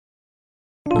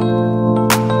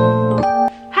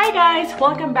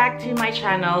Welcome back to my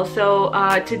channel. So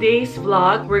today's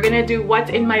vlog, we're gonna do what's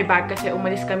in my bag kasi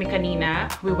umalis kami kanina.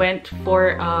 We went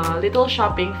for little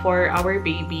shopping for our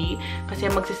baby kasi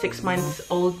magsi 6 months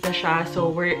old na siya. So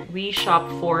we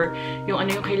shop for yung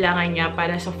ano yung kailangan niya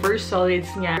para sa first solids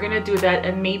niya. We're gonna do that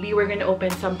and maybe we're gonna open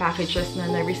some packages na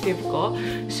na-receive ko.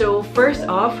 So first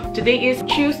off, today is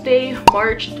Tuesday,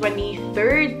 March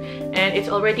 23rd and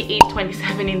it's already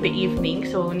 8:27 in the evening.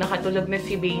 So nakatulog na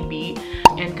si baby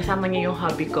and kasama niya yung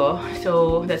hubby ko.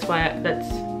 So that's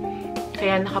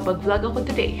kaya nakapag-vlog ako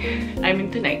today. I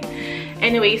mean tonight.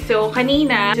 Anyway, so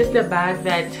kanina, this is the bag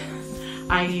that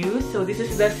I use. So this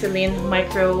is the Celine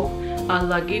micro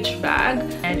luggage bag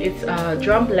and it's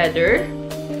drum leather.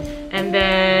 And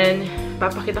then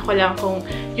papakita ko lang kung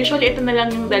usually ito na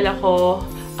lang yung dala ko,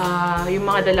 yung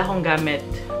mga dala kong gamit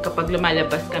kapag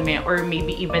lumalabas kami or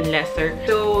maybe even lesser.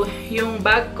 So yung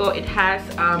bag ko, it has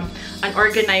an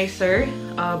organizer.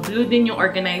 Blue din yung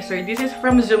organizer. This is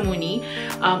from Zumuni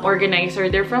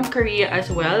organizer. They're from Korea as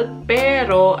well.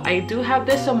 Pero I do have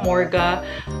the Samorga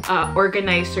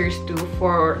organizers too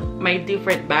for my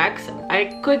different bags.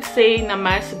 I could say na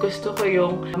mas gusto ko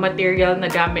yung material na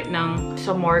gamit ng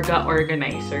Samorga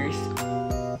organizers.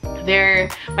 They're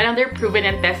proven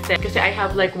and tested kasi I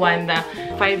have like one na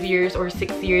 5 years or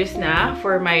 6 years na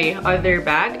for my other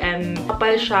bag and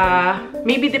kapal siya.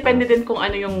 Maybe depende din kung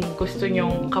ano yung gusto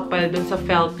nyong kapal dun sa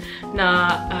felt na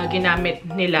ginamit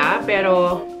nila,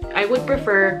 pero I would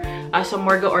prefer a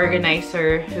Samorga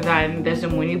organizer than the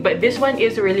Zumuni, but this one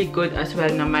is really good as well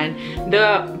naman.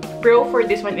 The pro for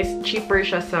this one is cheaper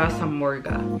siya sa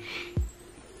Samorga.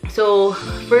 So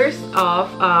first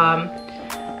off,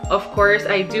 of course,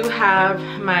 I do have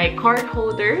my card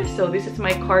holder. So this is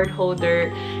my card holder.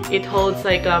 It holds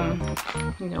like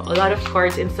you know, a lot of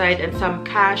cards inside and some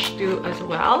cash too as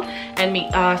well. And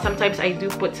sometimes I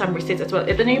do put some receipts as well.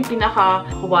 Ito na yung pinaka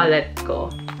wallet ko.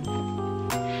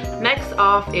 Next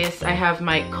off is I have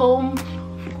my comb,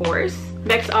 of course.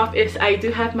 Next off is I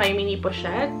do have my mini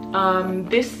pochette.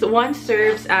 This one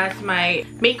serves as my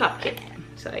makeup kit.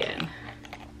 So ayan.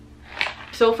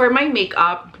 So for my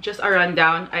makeup, just a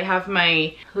rundown, I have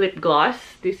my lip gloss.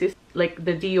 This is like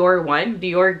the Dior one,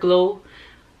 Dior Glow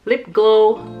Lip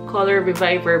Glow Color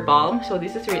Reviver Balm. So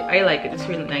this is I like it. It's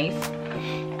really nice.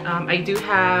 I do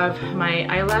have my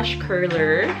eyelash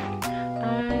curler.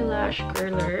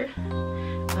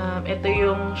 Ito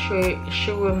yung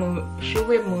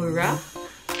Shuemura.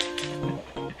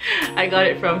 I got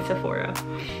it from Sephora.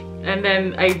 And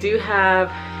then I do have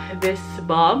this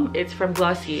balm. It's from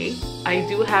Glossier. I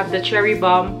do have the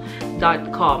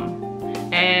cherrybomb.com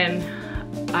and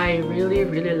I really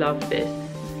love this.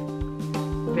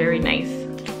 Very nice.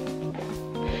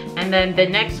 And then the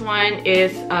next one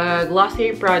is a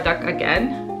Glossier product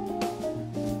again.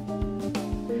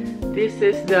 This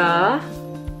is the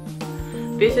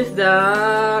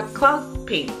Cloud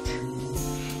Paint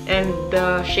and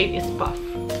the shade is Puff.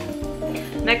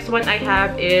 Next one I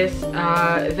have is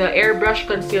the Airbrush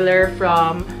Concealer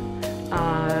from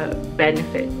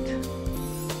Benefit.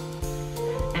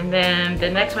 And then the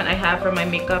next one I have from my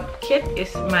makeup kit is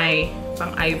my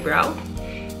pang eyebrow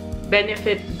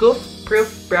Benefit Goof Proof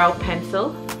Brow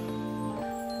Pencil.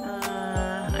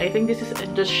 I think this is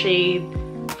the shade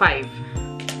 5.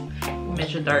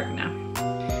 Medyo dark na.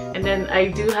 And then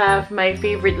I do have my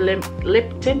favorite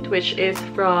lip tint, which is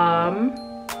from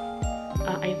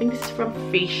I think this is from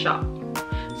Face Shop.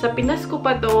 Sa Pinas ko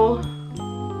pa to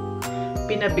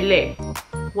pinabili.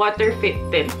 Water Fit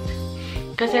Tint.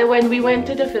 Kasi when we went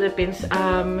to the Philippines,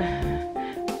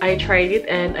 I tried it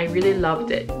and I really loved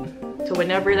it. So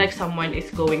whenever like someone is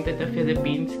going to the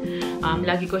Philippines,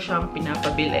 lagi ko siyang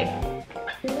pinapabili.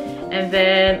 And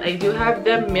then I do have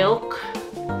the Milk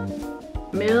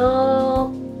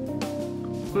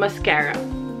Mascara.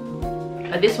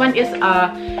 This one is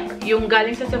yung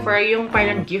galing sa Sephora, yung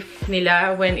parang gift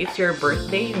nila when it's your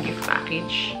birthday, yung gift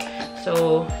package.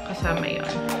 So, kasama yun.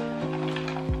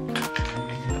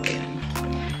 So, yun.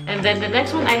 And then the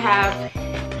next one I have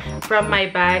from my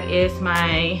bag is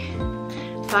my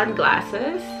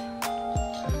sunglasses.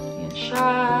 Yan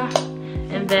siya.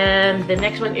 And then the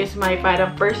next one is my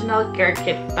parang personal care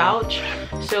kit pouch.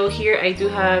 So here I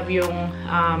do have yung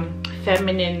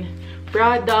feminine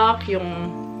product,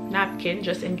 yung napkin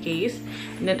just in case.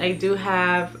 And then I do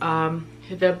have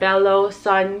the Bello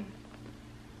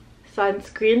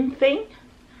sunscreen thing.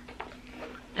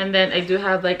 And then I do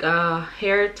have like a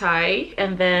hair tie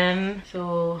and then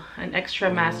so an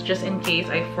extra mask just in case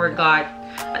I forgot.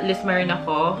 At least meron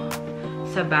ako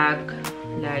sa bag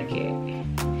lagi.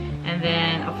 And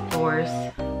then of course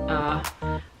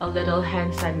a little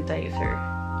hand sanitizer.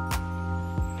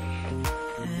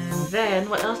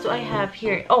 then, what else do I have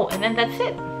here? Oh, and then that's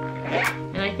it.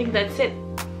 And I think that's it.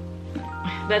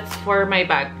 That's for my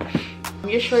bag.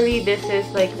 Usually, this is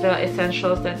like the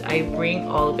essentials that I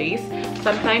bring always.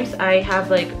 Sometimes I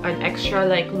have like an extra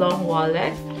like long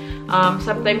wallet.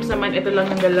 Sometimes naman ito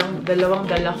lang ng dalawang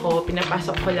dala ko.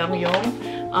 Pinapasok ko lang yung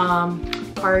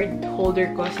card holder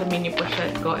ko sa mini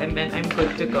pochette ko, and then I'm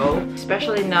good to go.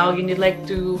 Especially now, I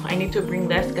need to bring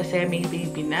this kasi may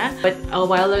baby na. But a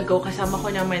while ago, kasama ko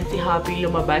naman si Happy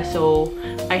lumabas, so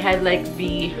I had like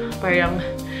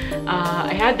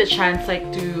I had the chance like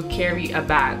to carry a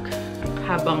bag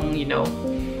habang, you know,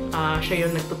 siya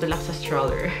yung nagtutulak sa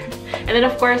stroller. And then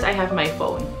of course, I have my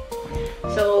phone.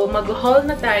 So, mag-haul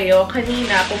na tayo.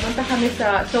 Kanina, pumunta kami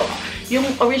sa... So, yung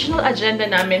original agenda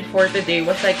namin for today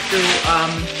was like to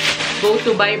go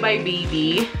to Bye Bye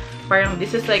Baby. Parang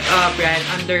this is like a brand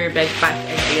under Bedpath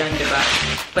and Ayan, diba?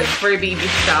 But for baby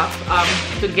stuff,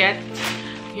 to get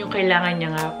yung kailangan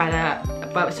niya nga para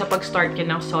sa pag-start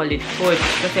niya ng solid food.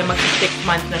 Kasi mag-6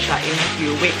 months na siya in a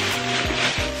few weeks.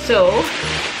 So,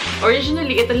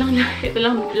 originally, ito lang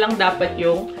dapat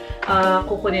yung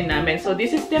kukunin namin. So,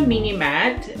 this is the mini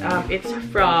mat. It's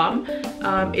from,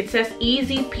 it says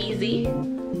Easy Peasy.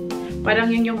 Parang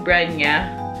yun yung brand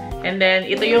niya. And then,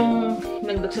 ito yung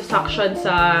nagsusuction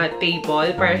sa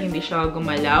table para hindi siya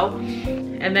gumalaw.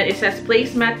 And then, it says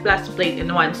placemat plus plate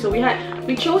in one. So,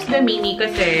 we chose the mini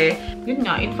kasi, yun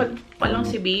nga, infant pa lang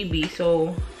si baby.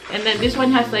 So, and then, this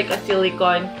one has like a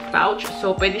silicone pouch.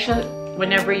 So, pwede siya,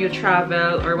 whenever you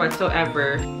travel or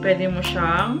whatsoever, pwede mo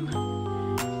siyang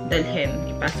dalhin,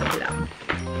 ipasok lang.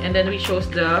 And then we chose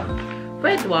the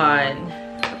red one.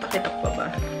 Napakita ko pa ba?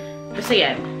 Basta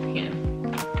yan. Yan.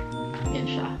 Yan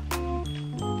siya.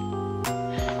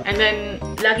 And then,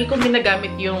 lagi kong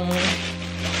ginagamit yung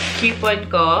coupon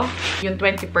ko, yung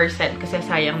 20% kasi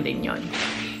sayang din yon.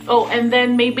 Oh, and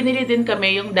then may binili din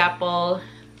kami yung Dapple.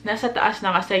 Nasa taas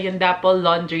na kasi yung Dapple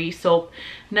laundry soap.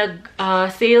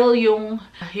 Nag-sale yung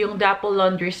Dapple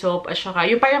laundry soap at saka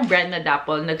yung parang brand na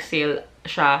Dapple, nag-sale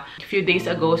siya a few days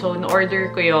ago. So,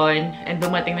 na-order ko yon and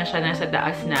dumating na siya, nasa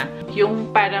taas na.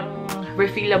 Yung parang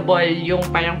refillable, yung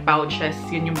parang pouches,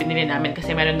 yun yung binili namin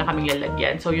kasi meron na kaming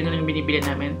lalagyan. So, yun na lang binibili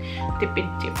namin. Tipid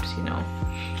tips, you know.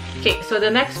 Okay, so the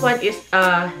next one is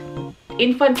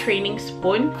infant training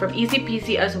spoon from Easy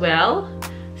Peasy as well.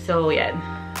 So, yan.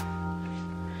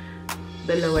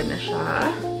 Dalawa na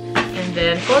siya. And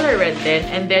then, color red din.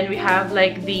 And then, we have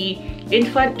like the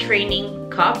infant training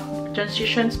cup.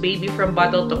 Transitions baby from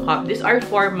bottle to cup. These are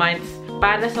 4 months.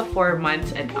 Para sa 4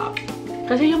 months and up.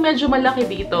 Kasi yung medyo malaki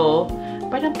dito,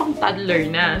 parang pang toddler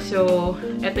na. So,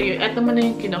 ito muna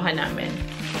yung kinuha namin.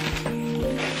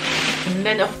 And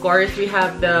then, of course, we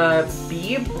have the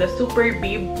bib. The Super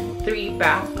Bib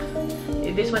 3-pack.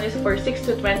 This one is for 6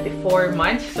 to 24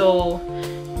 months. So,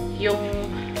 yung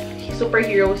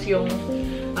superheroes yung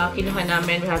kinuha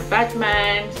namin. We have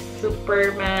Batman,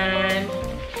 Superman,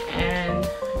 and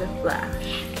the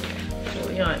Flash.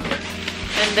 So, yun.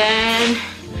 And then,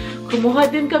 kumuha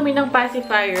din kami ng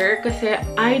pacifier kasi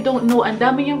I don't know, ang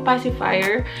dami yung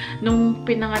pacifier nung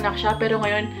pinanganak siya. Pero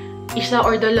ngayon, isa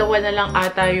or dalawa na lang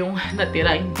ata yung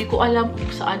natira. Hindi ko alam kung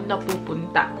saan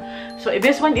napupunta. So,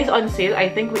 this one is on sale.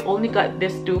 I think we only got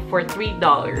this two for $3.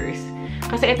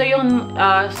 Kasi ito yung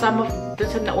some of dun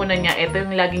sa nauna niya, ito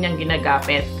yung lagi niyang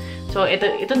ginagamit. So, ito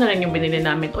na lang yung binili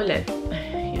namin ulit.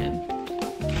 Ayan.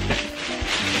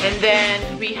 And then,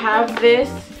 we have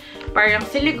this parang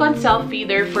silicone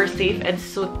self-feeder for safe and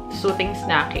soothing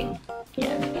snacking.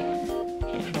 Ayan.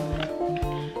 Ayan.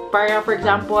 Para, for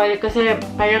example, kasi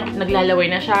parang naglalaway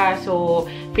na siya. So,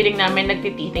 feeling namin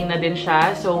nagtititing na din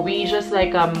siya. So, we just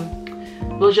like,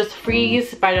 we'll just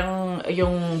freeze parang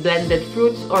yung blended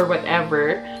fruits or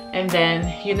whatever. And then,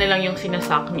 yun na lang yung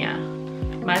sinasak niya.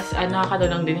 Mas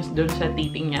nakakatulong din dun sa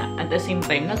titing niya. At the same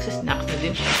time, nagsisnack na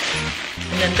din siya.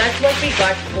 And then, that's what we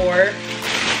got for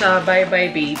sa Bye Bye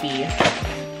Baby.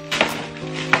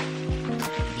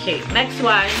 Okay, next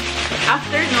one.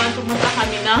 After nun, pumunta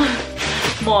kami ng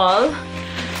mall.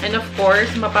 And of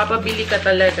course, mapapabili ka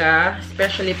talaga,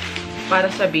 especially para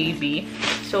sa baby.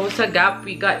 So, sa Gap,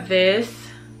 we got this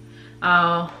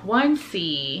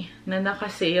onesie na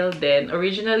naka-sale din.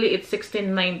 Originally, it's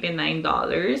 $16.99.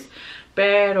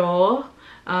 Pero,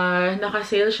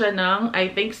 naka-sale siya ng, I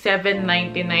think,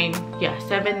 $7.99. Yeah,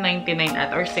 $7.99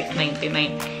 at or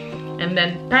 $6.99. And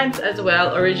then, pants as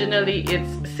well. Originally,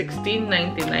 it's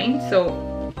 $16.99. So,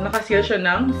 naka-sale siya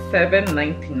ng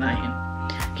 $7.99.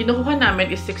 Kinukuha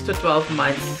namin is 6 to 12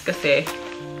 months kasi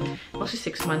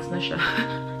 6 months na siya.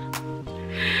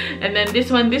 And then, this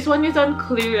one is on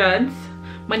clearance.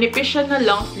 manipis siya na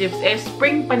long sleeves.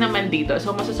 Spring pa naman dito.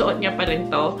 So, masusuot niya pa rin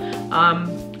to.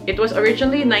 It was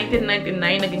originally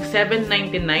 $19.99, naging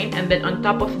 $7.99, and then on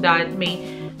top of that, may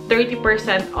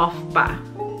 30% off pa.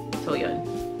 So, yun.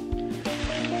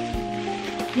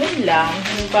 Yun lang,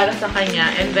 yung para sa kanya.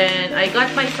 And then, I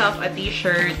got myself a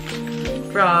t-shirt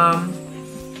from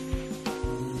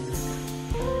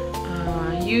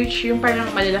huge, yung parang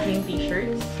malalaking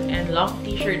t-shirts and long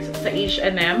t-shirts sa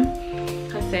H&M.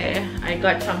 Kasi, I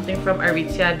got something from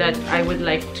Aritzia that I would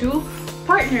like to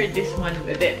partner this one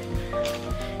with it.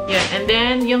 Yan. And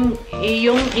then, yung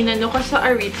inano ko sa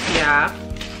Aritzia,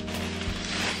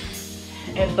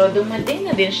 eto, dumating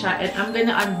na din siya. And I'm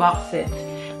gonna unbox it.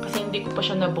 Kasi hindi ko pa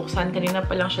siya nabuksan. Kanina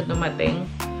pa lang siya dumating.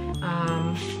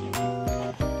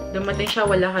 Dumating siya,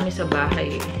 wala kami sa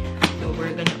bahay. So,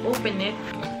 we're gonna open it.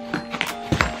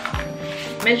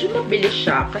 Medyo mabilis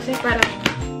siya. Kasi parang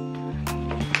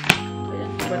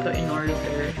kailan ko ba ito in order?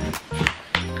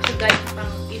 Kasi guys,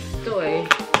 pang is to eh.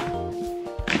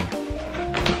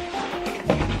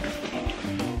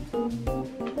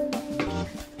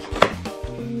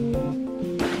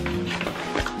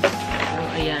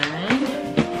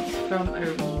 From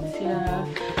Errands.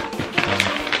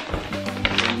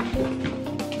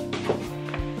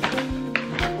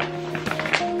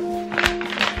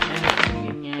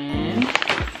 Ganyan.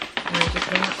 We're just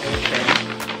gonna open.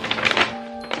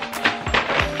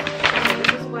 So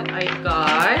this is what I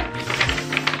got.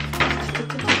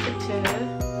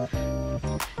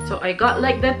 So I got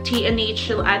like the T&H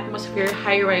Chill Atmosphere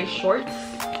high-rise shorts.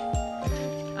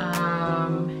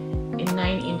 In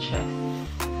 9 inches.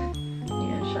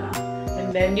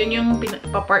 And then, yun yung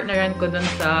papartneran ko dun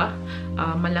sa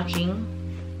malaking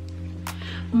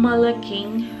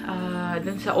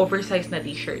dun sa oversized na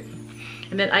t-shirt.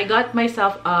 And then, I got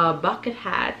myself a bucket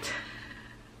hat.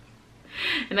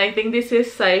 And I think this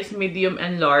is size medium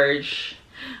and large.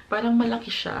 Parang malaki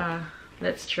siya.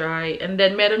 Let's try. And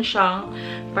then, meron siyang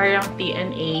parang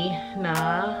TNA na,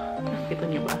 nakita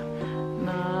niyo ba?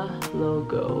 Na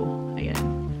logo. Ayan.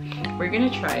 We're gonna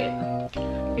try it.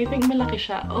 I think malaki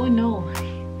siya. Oh no.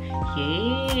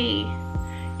 Yay!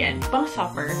 Yan, pang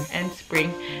summer and spring.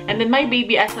 And then my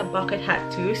baby has a bucket hat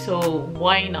too, so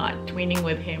why not? Twinning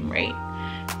with him, right?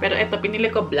 Pero ito, pinili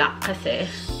ko black kasi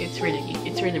it's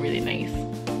really nice.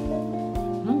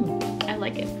 I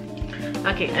like it.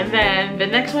 Okay, and then the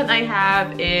next one I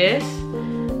have is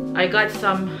I got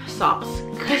some socks.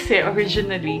 Kasi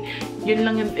originally,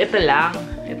 ito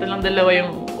lang dalawa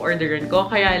yung orderan ko.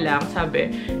 Kaya lang, sabi,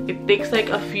 it takes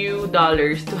like a few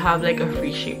dollars to have like a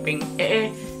free shipping.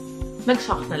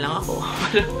 Nag-socks na lang ako.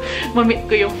 Mamit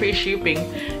ko yung free shipping.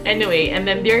 Anyway, and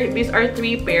then these are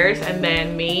 3 pairs and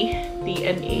then may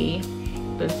TNA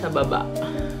dun sa baba.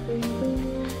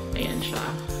 Ayan siya.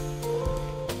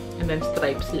 And then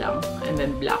stripes lang. And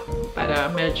then black. Para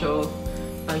medyo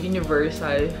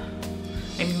universal.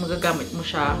 I mean, magagamit mo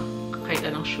siya kahit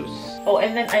anong shoes. Oh,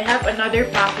 and then I have another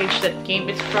package that came.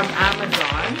 It's from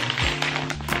Amazon.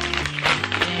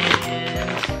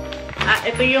 And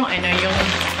ito yung yung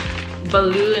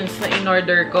balloons na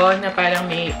in-order ko na parang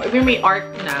may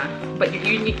art na. But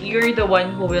you're the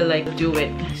one who will like do it.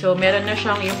 So meron na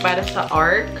siyang yung para sa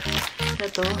arc.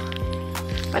 Ito.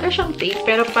 Para siyang tape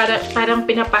pero parang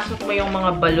pinapasok mo yung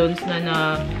mga balloons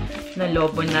na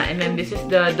lobo na. And then this is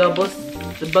the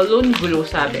balloon glue,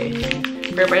 sabi.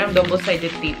 Pero parang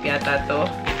double-sided tape yata to.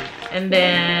 And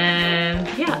then,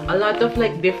 yeah, a lot of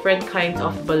like different kinds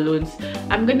of balloons.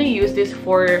 I'm gonna use this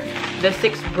for the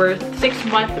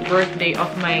 6-month birthday of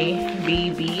my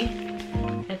baby.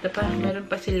 Ito pa, meron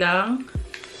pa silang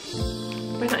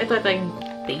parang ito yung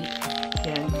tape.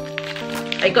 Yan.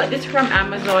 I got this from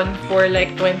Amazon for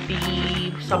like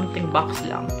 20-something bucks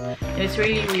lang. And it's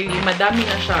really, madami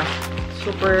na siya.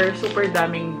 Super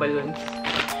daming balloons.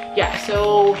 Yeah,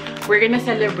 so we're gonna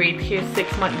celebrate his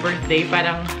 6-month birthday.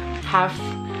 Parang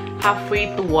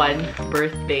halfway to 1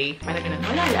 birthday. Parang ganun.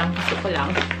 Wala lang. Gusto ko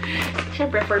lang.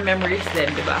 Siyempre, for memories din,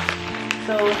 diba?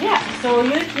 So, yeah. So,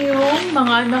 yun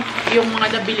yung mga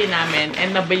nabili namin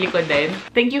and nabili ko din.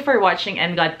 Thank you for watching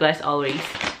and God bless always.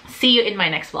 See you in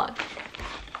my next vlog.